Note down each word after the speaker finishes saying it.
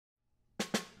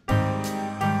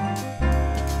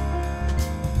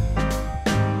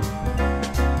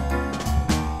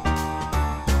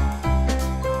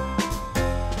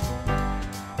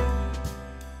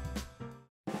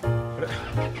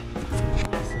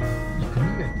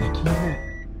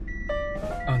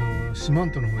四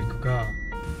万十の方行くか。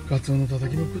鰹のたた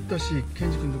きも食ったし、ケ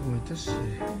ンジ君のとこも行ったし、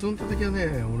鰹のたたきはね、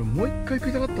俺もう一回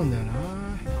食いたかったんだよな。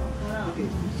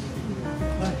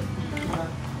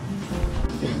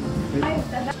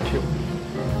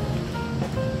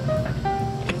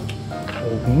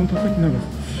このたたきなんかす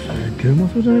っげえうま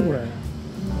そうじゃねこれ。な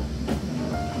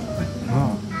あ。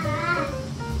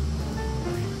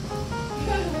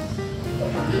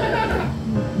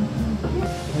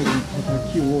たた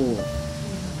きを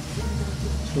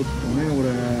ちょっとね、これ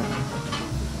は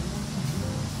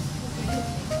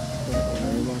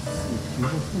すご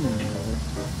そうなんだよこれ。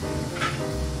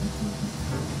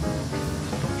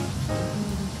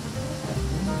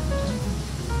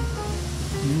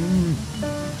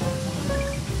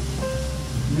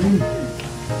楽し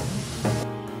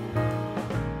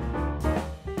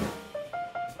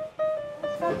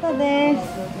かったです。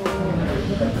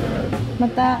ま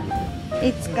た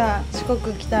いつか四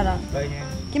国来たら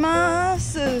来ま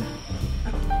す。こ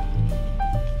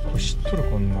れ知っとる？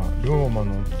こんな龍馬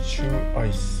のチューア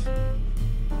イス、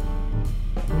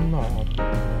こんなんあった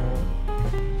な。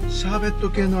シャーベット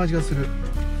系の味がする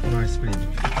このアイスクリーム。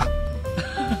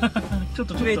ちょっ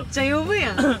とめっちゃ呼ぶ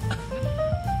やん。か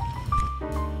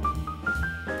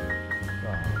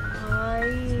わい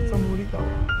い。無理だわ。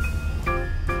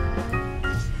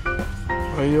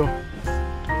はいよ。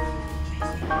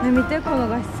ね、見て、この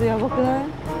画質やばくない？め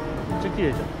っちゃ綺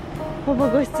麗じゃん。パパ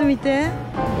画質見て、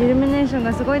イルミネーション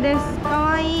がすごいです。か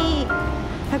わいい。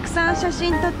たくさん写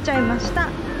真撮っちゃいました。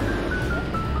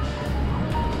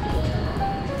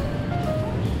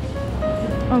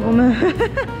あ、ごめん。す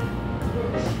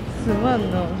ま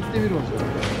んな。行ってみるわ。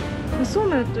そう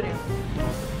めん売っとるよ。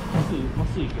まっ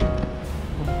すぐ行ける。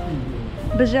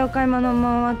無事お買い物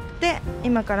も終わって、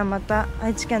今からまた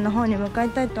愛知県の方に向かい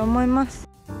たいと思います。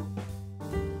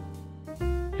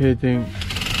閉店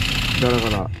ガラガ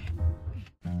ラ。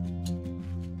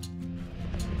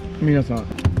皆さん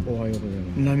おはようござい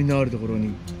ます。波のあるところ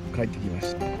に帰ってきま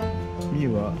した。みゆ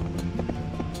は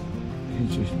編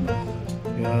集してま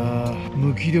す。いやー、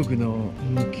無気力、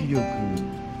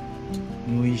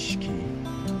無意識、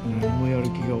何もやる気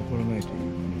が起こらないというかね、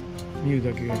みゆ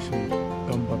だけが一緒に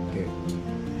頑張って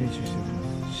編集してま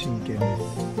す。真剣です。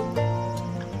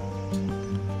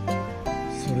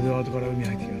それでは後から海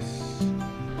入ってきます。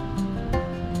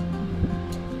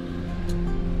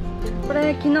こ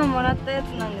れ昨日もらったやつ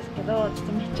なんですけど、ちょっ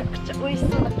とめちゃくちゃ美味しそう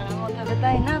だからもう食べ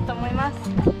たいなと思います。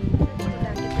後で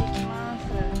開けていきます。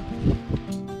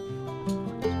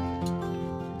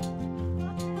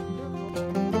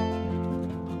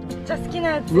めっちゃ好きな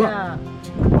やつや。い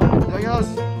ただきま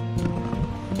す。う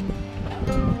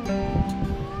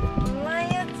まい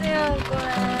やつやんこれ。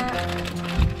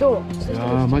どう？いや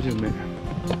ーマジうめえ。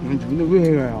自分で食えへ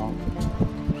んがよ。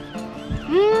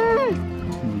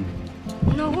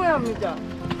名古屋みたい。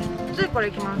ついこれ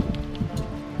いきます。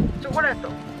チョコレート。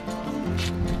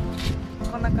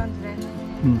こんな感じです。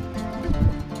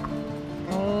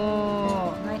お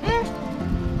お。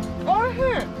おいしい。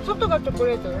外がチョコ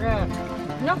レートで、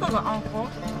中があんこ。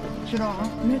知らん。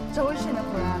めっちゃ美味しいね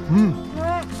これ。これ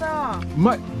さ、う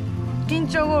まい。緊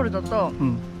張ゴールドと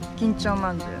緊張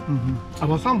まんじゅう。あ、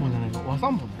和三本じゃないの？和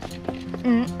三本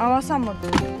ね。あわさんも。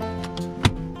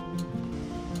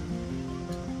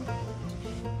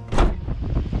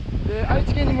で、愛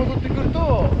知県に戻ってくる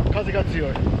と風が強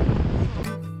い。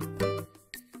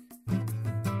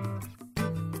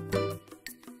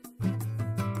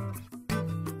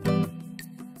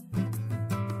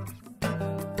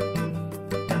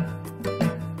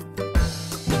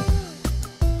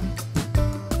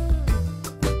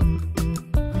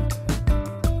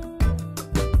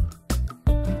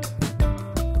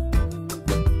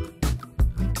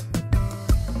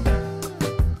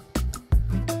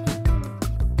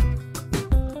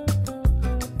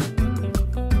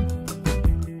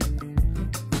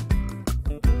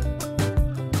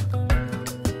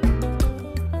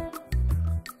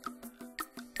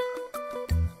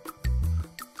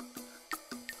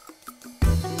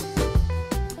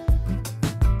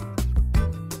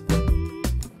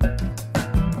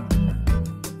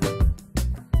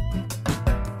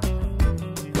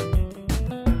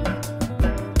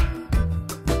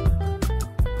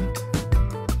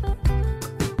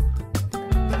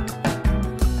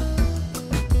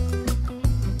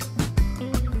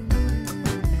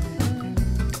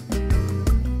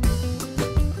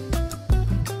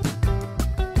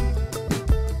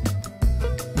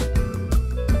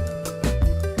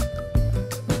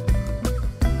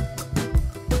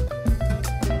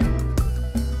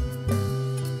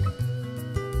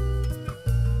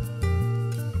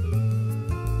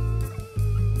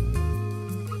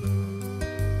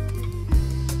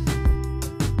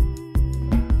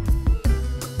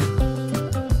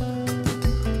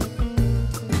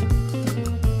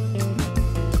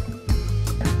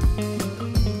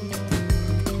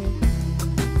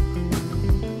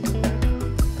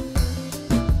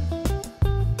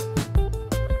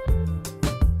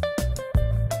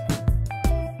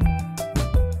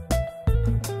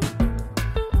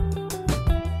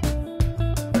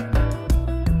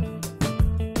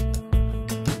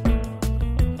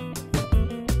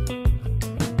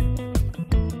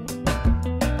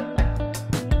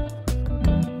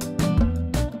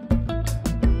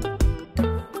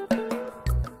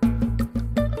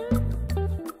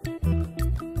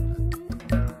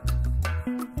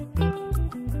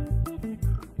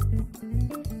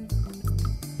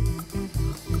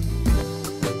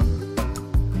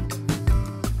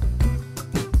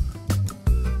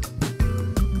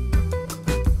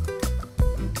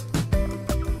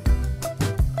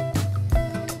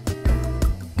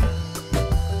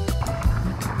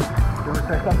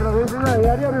桜練習だ、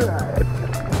やるやる。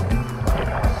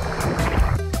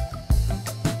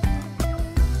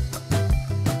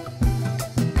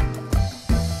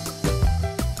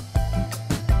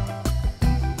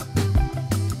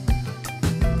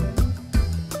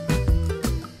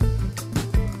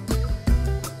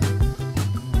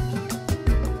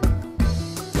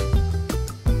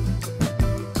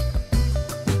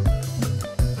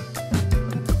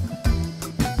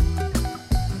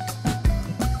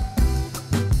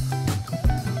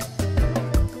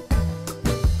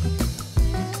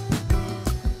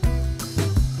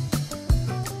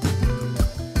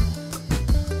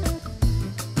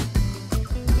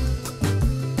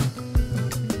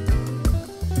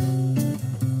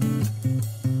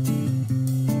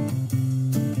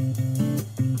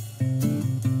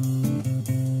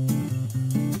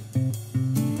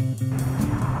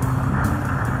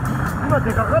今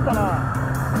でかかったな、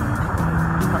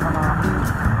魚。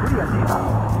無理やね。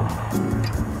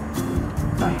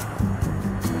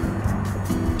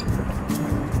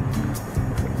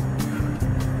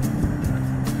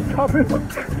食べろ。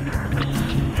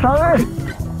寒い。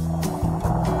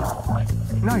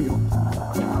ないよ。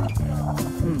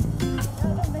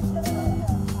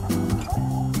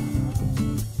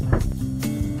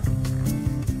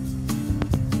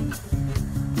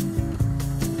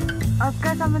お疲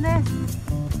れ様です。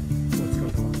お疲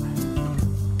れ様。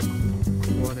こ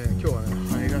こはね、今日はね、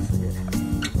ハエがすげえ。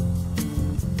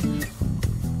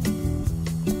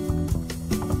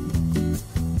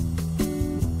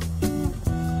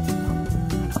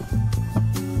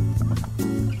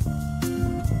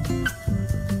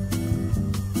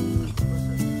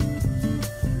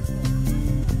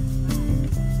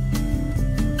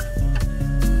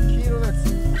黄色のやつ。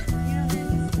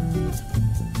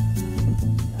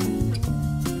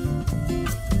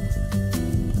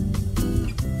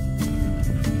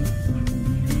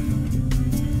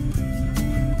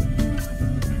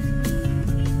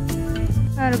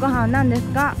ご飯何です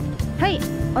か？はい、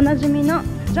おなじみの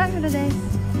ジョイフルです。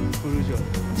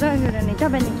ジョイフルに食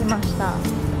べに来ました。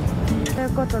という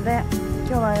ことで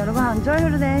今日は夜ご飯ジョイフ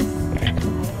ルです。こ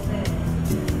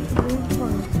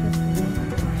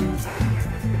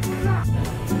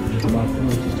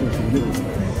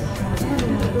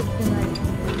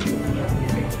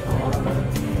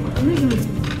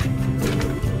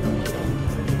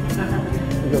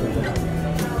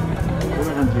ん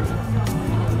な感じ。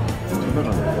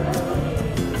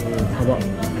サバ、ご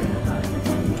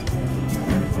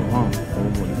飯、大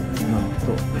盛り、納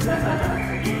豆。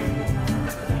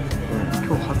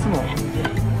今日初の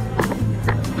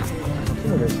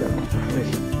列車。ト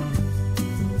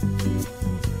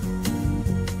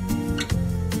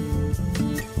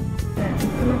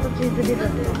マトチーズリゾッ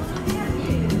ト。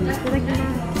いただきます。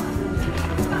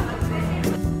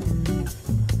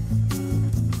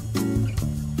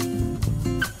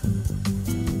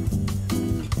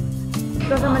ごち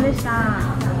そうさまでした。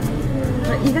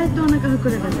意外とお腹膨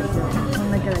れるんですよ。こ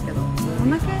んだけだけど。こん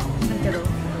だけだけど、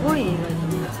多い意外と。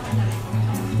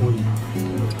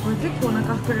これ結構お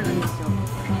腹膨れるんですよ。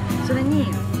それ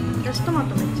に、私トマ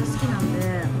トめっちゃ好きなん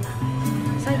で、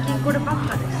最近こればっ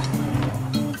かで